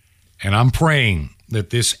 And I'm praying that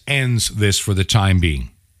this ends this for the time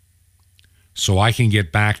being, so I can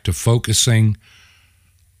get back to focusing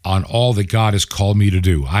on all that God has called me to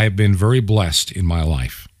do. I have been very blessed in my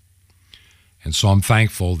life. And so I'm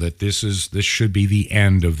thankful that this should be the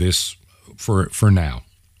end of this for now.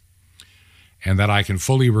 And that I can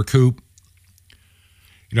fully recoup.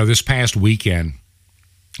 This past weekend,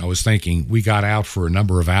 I was thinking we got out for a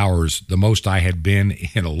number of hours, the most I had been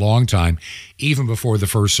in a long time, even before the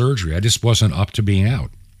first surgery. I just wasn't up to being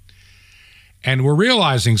out. And we're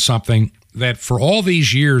realizing something, that for all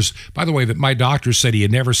these years, by the way, that my doctor said he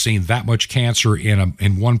had never seen that much cancer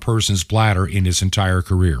in one person's bladder in his entire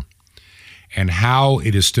career. And how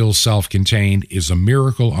it is still self-contained is a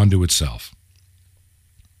miracle unto itself.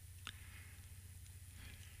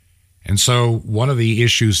 And so one of the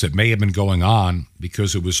issues that may have been going on,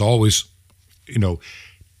 because it was always,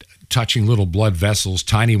 touching little blood vessels,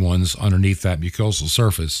 tiny ones underneath that mucosal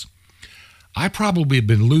surface, I probably have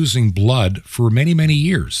been losing blood for many, many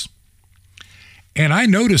years. And I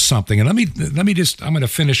noticed something, and let me just, I'm going to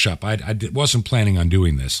finish up. I wasn't planning on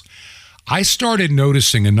doing this. I started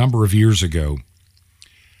noticing a number of years ago,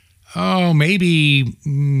 maybe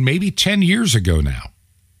 10 years ago now,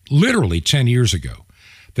 literally 10 years ago,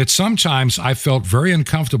 that sometimes I felt very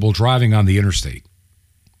uncomfortable driving on the interstate.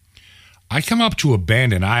 I come up to a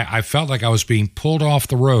bend and I felt like I was being pulled off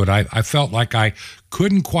the road. I felt like I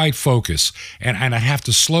couldn't quite focus and I'd have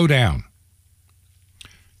to slow down.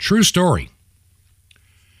 True story.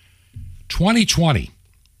 2020,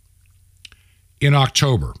 in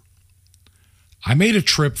October, I made a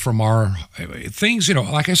trip from our things,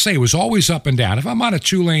 like I say, it was always up and down. If I'm on a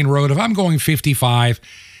 2-lane road, if I'm going 55,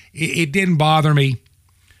 it didn't bother me.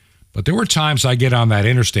 But there were times I get on that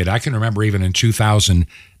interstate. I can remember even in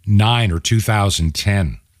 2009 or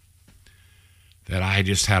 2010 that I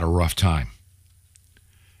just had a rough time.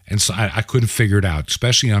 And so I couldn't figure it out,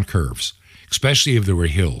 especially on curves, especially if there were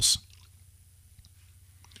hills.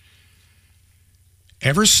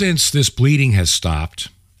 Ever since this bleeding has stopped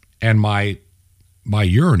and my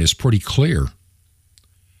urine is pretty clear,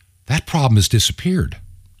 that problem has disappeared.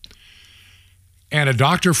 And a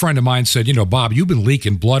doctor friend of mine said, Bob, you've been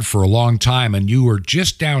leaking blood for a long time and you were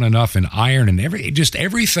just down enough in iron and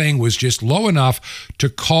everything was just low enough to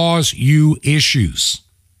cause you issues.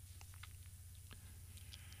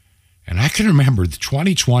 And I can remember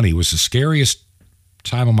 2020 was the scariest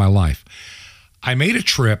time of my life. I made a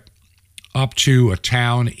trip up to a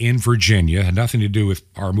town in Virginia, had nothing to do with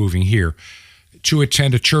our moving here, to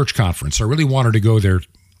attend a church conference. I really wanted to go there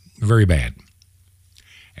very bad.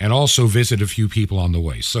 And also visit a few people on the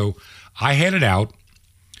way. So I headed out,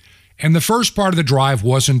 and the first part of the drive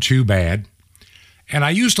wasn't too bad. And I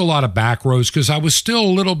used a lot of back roads because I was still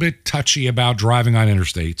a little bit touchy about driving on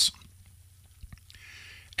interstates.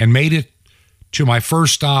 And made it to my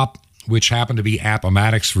first stop, which happened to be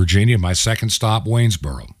Appomattox, Virginia, my second stop,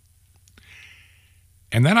 Waynesboro.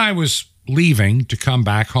 And then I was leaving to come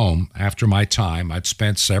back home after my time. I'd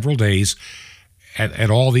spent several days at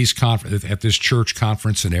all these at this church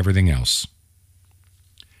conference and everything else.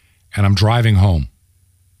 And I'm driving home.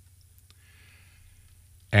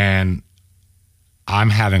 And I'm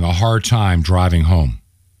having a hard time driving home.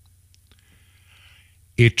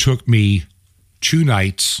 It took me 2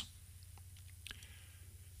 nights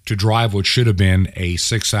to drive what should have been a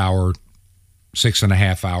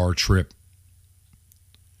 6.5-hour trip. It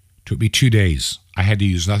took me 2 days. I had to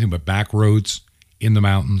use nothing but back roads in the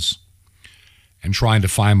mountains and trying to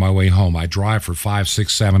find my way home. I'd drive for 5,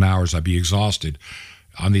 6, 7 hours. I'd be exhausted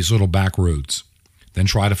on these little back roads, then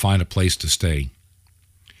try to find a place to stay.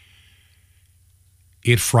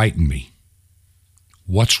 It frightened me.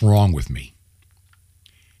 What's wrong with me?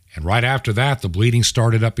 And right after that, the bleeding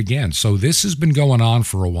started up again. So this has been going on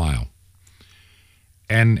for a while.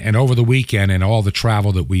 And over the weekend and all the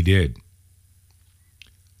travel that we did,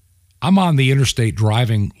 I'm on the interstate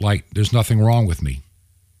driving like there's nothing wrong with me.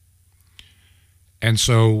 And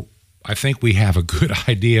so I think we have a good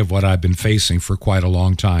idea of what I've been facing for quite a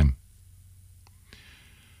long time.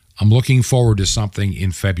 I'm looking forward to something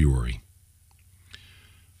in February.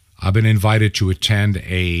 I've been invited to attend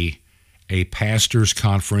a pastor's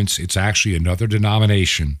conference. It's actually another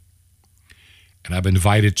denomination. And I've been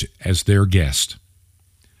invited as their guest.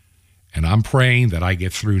 And I'm praying that I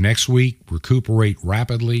get through next week, recuperate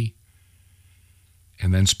rapidly,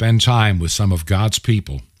 and then spend time with some of God's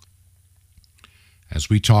people as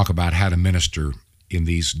we talk about how to minister in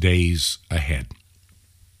these days ahead.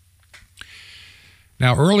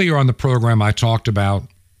 Now, earlier on the program, I talked about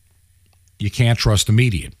you can't trust the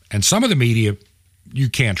media. And some of the media you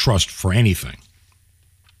can't trust for anything.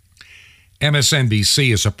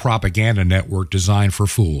 MSNBC is a propaganda network designed for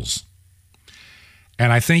fools.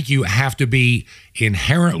 And I think you have to be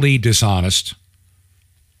inherently dishonest,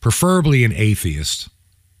 preferably an atheist,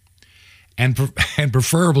 and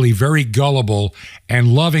preferably very gullible and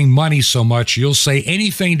loving money so much you'll say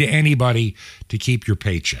anything to anybody to keep your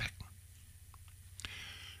paycheck.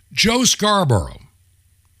 Joe Scarborough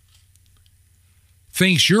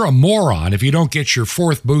thinks you're a moron if you don't get your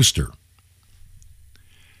 4th booster.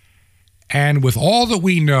 And with all that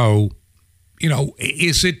we know,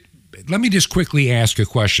 is it, let me just quickly ask a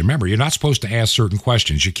question. Remember, you're not supposed to ask certain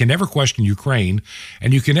questions. You can never question Ukraine,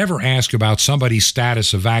 and you can never ask about somebody's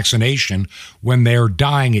status of vaccination when they're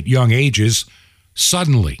dying at young ages,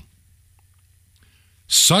 suddenly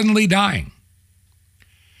dying.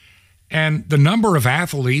 And the number of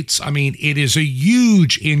athletes, it is a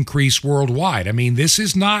huge increase worldwide. This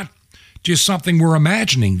is not just something we're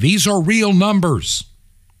imagining. These are real numbers.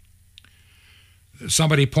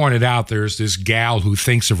 Somebody pointed out there's this gal who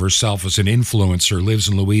thinks of herself as an influencer, lives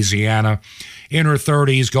in Louisiana, in her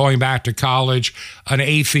 30s, going back to college, an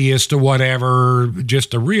atheist or whatever,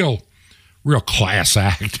 just a real class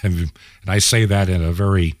act. And I say that in a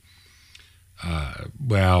very,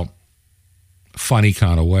 funny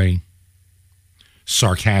kind of way,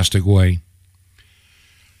 sarcastic way.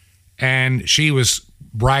 And she was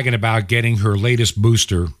bragging about getting her latest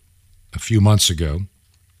booster a few months ago.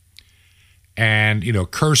 And,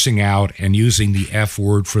 cursing out and using the F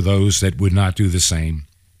word for those that would not do the same.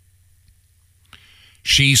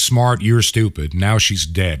 She's smart, you're stupid. Now she's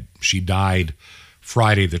dead. She died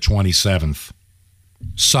Friday the 27th.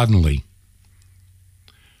 Suddenly.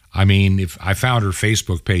 If I found her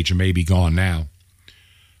Facebook page, it may be gone now.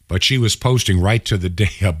 But she was posting right to the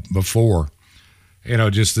day before.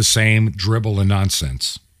 Just the same dribble and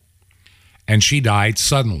nonsense. And she died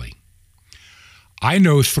suddenly. I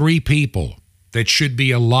know 3 people that should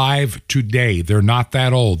be alive today. They're not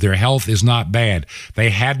that old. Their health is not bad. They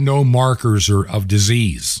had no markers of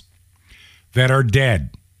disease that are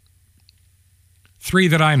dead. 3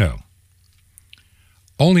 that I know.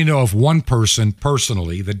 Only know of one person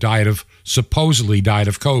personally that supposedly died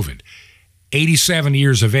of COVID. 87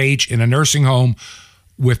 years of age in a nursing home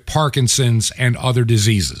with Parkinson's and other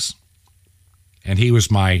diseases. And he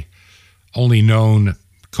was my only known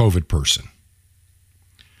COVID person.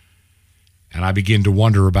 And I begin to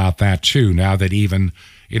wonder about that too, now that even,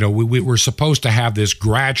 we're supposed to have this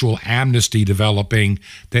gradual amnesty developing,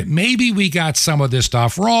 that maybe we got some of this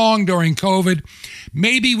stuff wrong during COVID.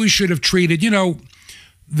 Maybe we should have treated,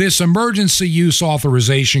 this emergency use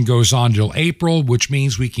authorization goes on till April, which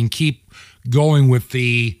means we can keep going with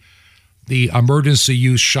the emergency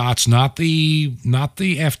use shots, not the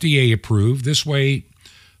FDA approved. This way,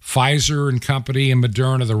 Pfizer and company and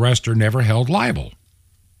Moderna, the rest are never held liable.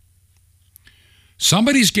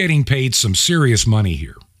 Somebody's getting paid some serious money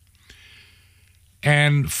here.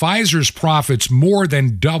 And Pfizer's profits more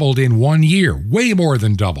than doubled in 1 year, way more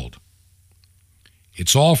than doubled.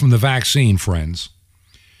 It's all from the vaccine, friends.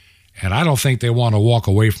 And I don't think they want to walk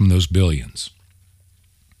away from those billions.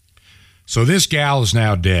 So this gal is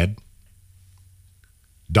now dead,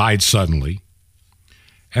 died suddenly.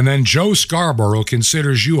 And then Joe Scarborough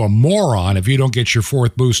considers you a moron if you don't get your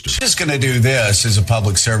 4th booster. Just going to do this as a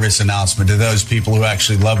public service announcement to those people who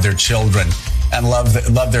actually love their children and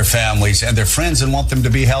love their families and their friends and want them to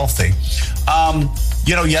be healthy.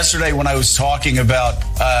 Yesterday when I was talking about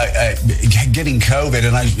getting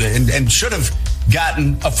COVID and should have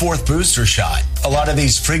gotten a 4th booster shot, a lot of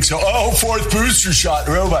these freaks go, 4th booster shot,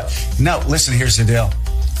 robot. No, listen, here's the deal,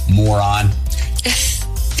 moron.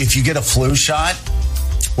 If you get a flu shot,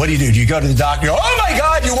 what do? You go to the doctor, you go, oh my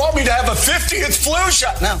God, you want me to have a 50th flu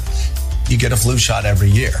shot? No, you get a flu shot every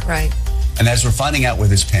year. Right. And as we're finding out with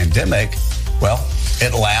this pandemic, well,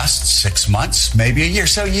 it lasts 6 months, maybe a year.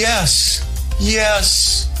 So yes,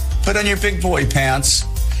 put on your big boy pants,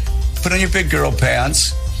 put on your big girl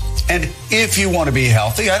pants. And if you want to be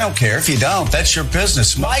healthy, I don't care. If you don't, that's your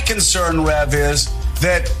business. My concern, Rev, is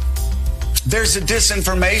that there's a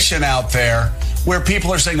disinformation out there where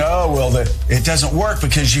people are saying, it doesn't work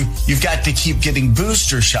because you've got to keep getting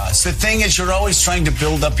booster shots. The thing is, you're always trying to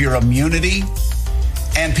build up your immunity,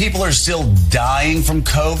 and people are still dying from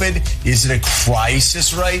COVID. Is it a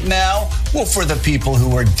crisis right now? Well, for the people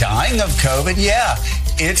who are dying of COVID, yeah,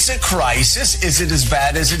 it's a crisis. Is it as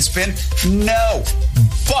bad as it's been? No.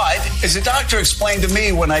 But as a doctor explained to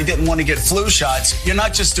me when I didn't want to get flu shots, you're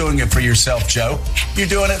not just doing it for yourself, Joe. You're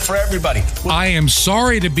doing it for everybody. I am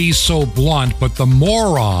sorry to be so blunt, but the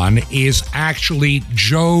moron is actually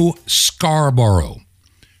Joe Scarborough.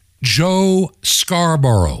 Joe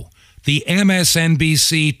Scarborough, the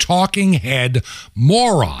MSNBC talking head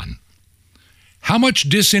moron. How much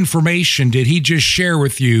disinformation did he just share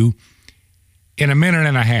with you in a minute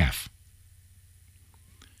and a half?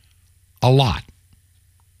 A lot.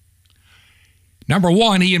 Number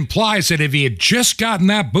one, he implies that if he had just gotten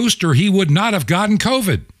that booster, he would not have gotten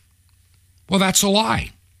COVID. Well, that's a lie.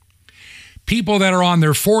 People that are on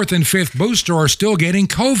their 4th and 5th booster are still getting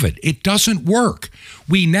COVID. It doesn't work.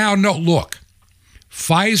 We now know, look,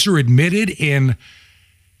 Pfizer admitted in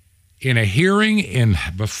a hearing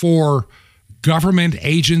before government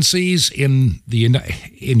agencies in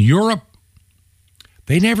Europe,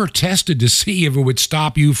 they never tested to see if it would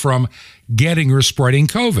stop you from getting or spreading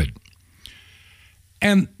COVID.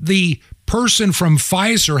 And the person from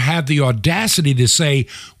Pfizer had the audacity to say,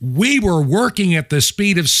 we were working at the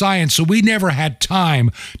speed of science, so we never had time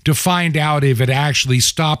to find out if it actually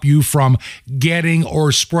stopped you from getting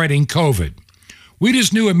or spreading COVID. We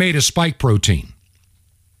just knew it made a spike protein.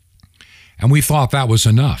 And we thought that was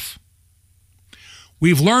enough.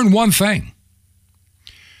 We've learned one thing.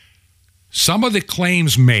 Some of the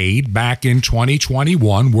claims made back in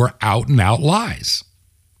 2021 were out and out lies.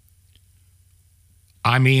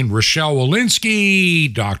 I mean, Rochelle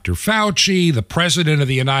Walensky, Dr. Fauci, the President of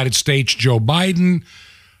the United States, Joe Biden,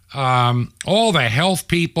 all the health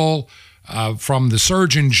people, from the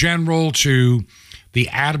Surgeon General to the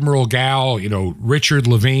Admiral gal, Richard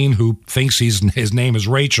Levine, who thinks his name is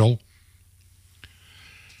Rachel,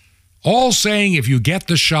 all saying if you get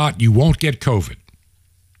the shot, you won't get COVID.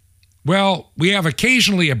 Well, we have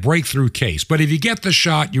occasionally a breakthrough case, but if you get the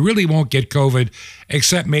shot, you really won't get COVID,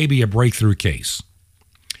 except maybe a breakthrough case.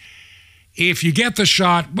 If you get the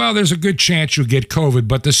shot, well, there's a good chance you'll get COVID,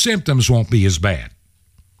 but the symptoms won't be as bad.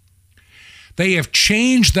 They have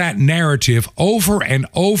changed that narrative over and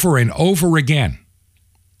over and over again.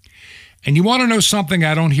 And you want to know something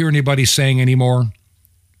I don't hear anybody saying anymore?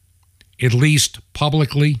 at least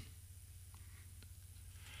publicly,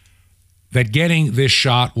 that getting this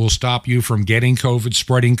shot will stop you from getting COVID,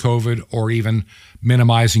 spreading COVID, or even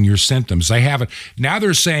minimizing your symptoms. They haven't. Now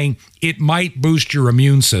they're saying it might boost your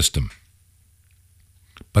immune system,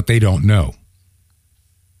 but they don't know.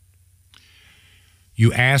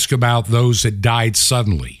 You ask about those that died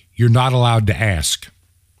suddenly. You're not allowed to ask.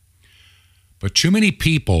 But too many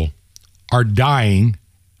people are dying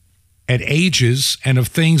at ages and of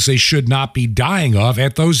things they should not be dying of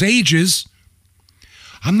at those ages.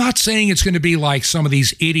 I'm not saying it's going to be like some of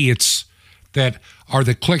these idiots that are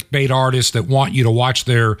the clickbait artists that want you to watch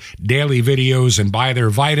their daily videos and buy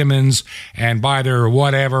their vitamins and buy their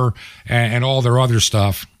whatever and all their other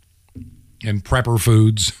stuff and prepper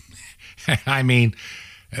foods. I mean,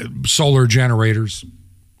 solar generators.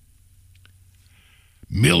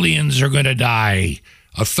 Millions are going to die.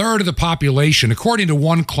 A third of the population, according to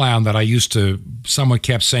one clown that someone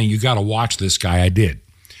kept saying, you got to watch this guy. I did.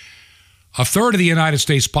 A third of the United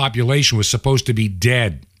States population was supposed to be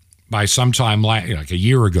dead by sometime like a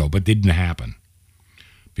year ago, but didn't happen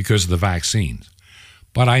because of the vaccines.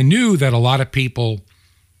 But I knew that a lot of people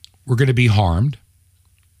were going to be harmed.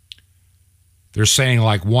 They're saying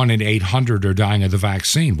like 1 in 800 are dying of the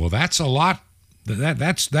vaccine. Well, that's a lot.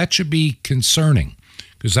 That should be concerning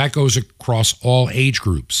because that goes across all age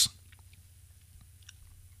groups.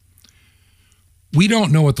 We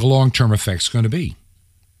don't know what the long-term effect's going to be.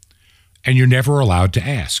 And you're never allowed to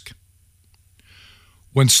ask.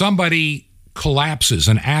 When somebody collapses,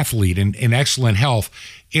 an athlete in excellent health,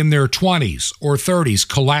 in their 20s or 30s,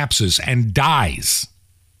 collapses and dies,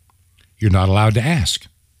 you're not allowed to ask.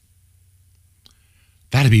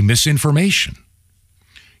 That'd be misinformation.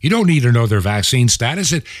 You don't need to know their vaccine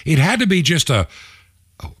status. It had to be just an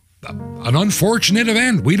unfortunate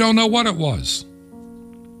event. We don't know what it was.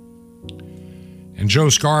 And Joe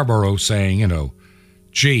Scarborough saying,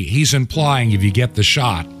 gee, he's implying if you get the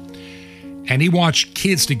shot, and he wants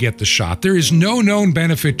kids to get the shot. There is no known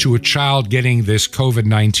benefit to a child getting this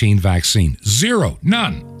COVID-19 vaccine. Zero,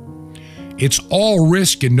 none. It's all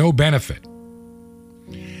risk and no benefit.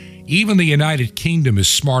 Even the United Kingdom is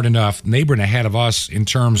smart enough, and they've been ahead of us in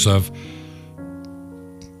terms of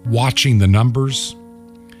watching the numbers,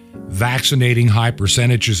 vaccinating high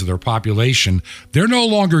percentages of their population. They're no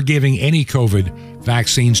longer giving any COVID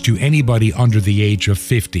vaccines to anybody under the age of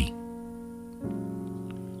 50.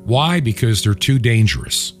 Why? Because they're too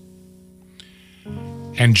dangerous.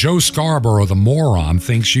 And Joe Scarborough, the moron,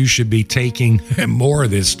 thinks you should be taking more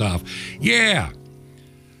of this stuff. Yeah.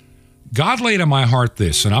 God laid on my heart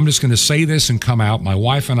this, and I'm just going to say this and come out. My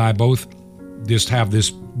wife and I both just have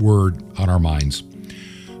this word on our minds.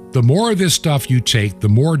 The more of this stuff you take, the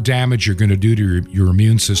more damage you're going to do to your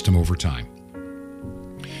immune system over time.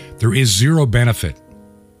 There is zero benefit.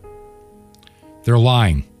 They're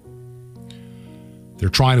lying. They're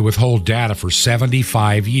trying to withhold data for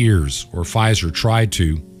 75 years, or Pfizer tried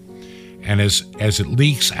to. And as it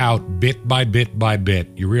leaks out bit by bit by bit,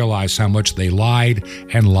 you realize how much they lied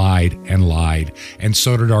and lied and lied. And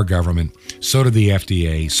so did our government. So did the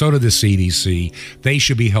FDA. So did the CDC. They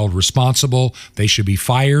should be held responsible. They should be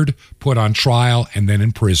fired, put on trial, and then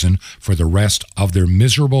in prison for the rest of their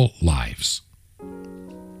miserable lives.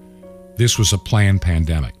 This was a planned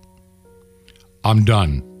pandemic. I'm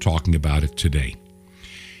done talking about it today.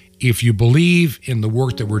 If you believe in the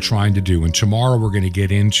work that we're trying to do, and tomorrow we're going to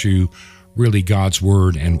get into really God's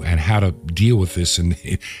word and how to deal with this in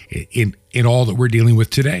all that we're dealing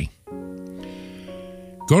with today.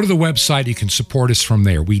 Go to the website. You can support us from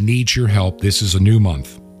there. We need your help. This is a new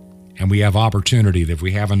month, and we have opportunity that if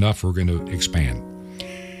we have enough, we're going to expand.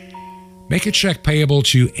 Make a check payable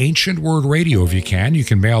to Ancient Word Radio if you can. You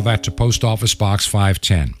can mail that to Post Office Box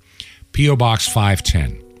 510, P.O. Box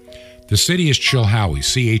 510. The city is Chilhowie,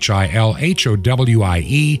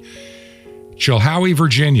 Chilhowie, Chilhowie,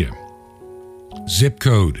 Virginia. Zip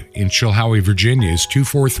code in Chilhowie, Virginia is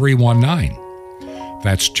 24319.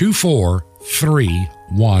 That's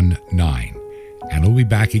 24319. And we'll be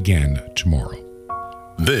back again tomorrow.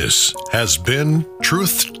 This has been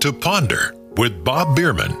Truth to Ponder with Bob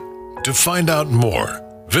Bierman. To find out more,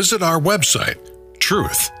 visit our website,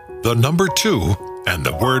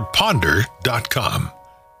 truth2ponder.com.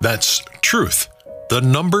 That's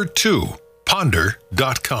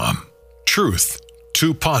truth2ponder.com. Truth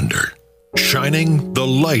to Ponder, shining the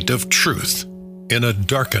light of truth in a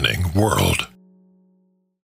darkening world.